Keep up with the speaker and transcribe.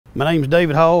My name's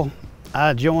David Hall.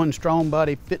 I joined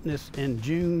StrongBody Fitness in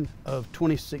June of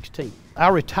 2016. I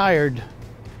retired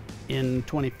in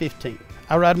 2015.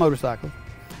 I ride motorcycles,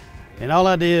 and all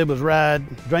I did was ride,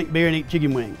 drink beer, and eat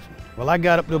chicken wings. Well, I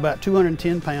got up to about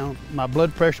 210 pounds. My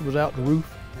blood pressure was out the roof,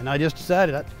 and I just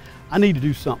decided I need to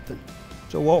do something.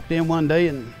 So I walked in one day,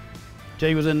 and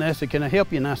Jay was in there and said, "Can I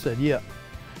help you?" And I said, "Yeah,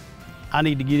 I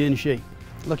need to get in shape."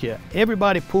 Look here,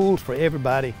 everybody pulls for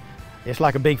everybody. It's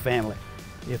like a big family.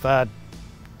 If I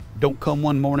don't come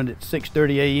one morning at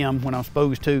 6:30 a.m. when I'm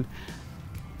supposed to,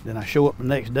 then I show up the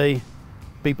next day,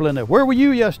 people in there, "Where were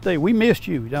you yesterday? We missed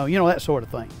you." You know, that sort of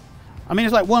thing. I mean,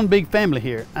 it's like one big family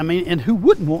here. I mean, and who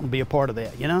wouldn't want to be a part of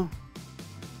that, you know?